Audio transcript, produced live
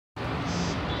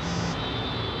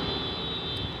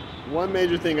One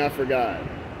major thing I forgot.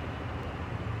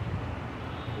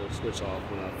 We'll switch off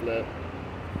when I flip.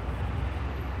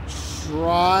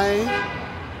 Try,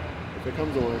 if it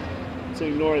comes on, to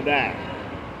ignore that.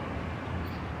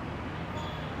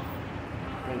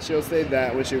 And she'll say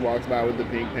that when she walks by with the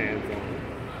pink pants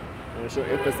on. And she'll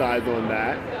emphasize on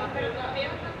that.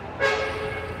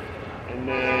 And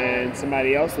then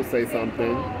somebody else will say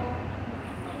something.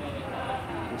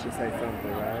 And she'll say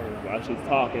something, right? While she's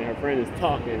talking, her friend is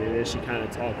talking, and then she kind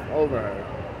of talks over her.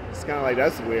 It's kind of like,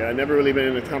 that's weird. I've never really been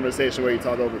in a conversation where you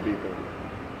talk over people.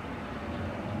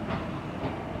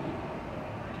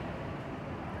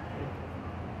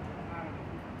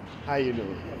 How you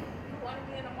doing?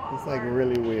 It's like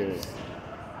really weird.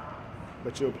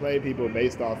 But you'll play people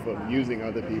based off of using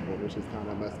other people, which is kind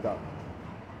of messed up.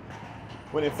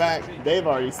 When in fact, Dave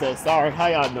already said sorry. How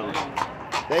y'all doing?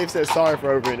 Dave said sorry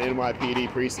for over an NYPD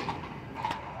precinct.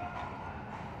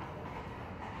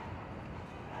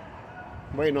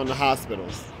 Waiting on the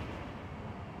hospitals.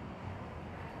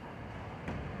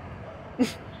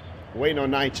 Waiting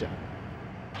on NYCHA.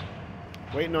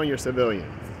 Waiting on your civilians.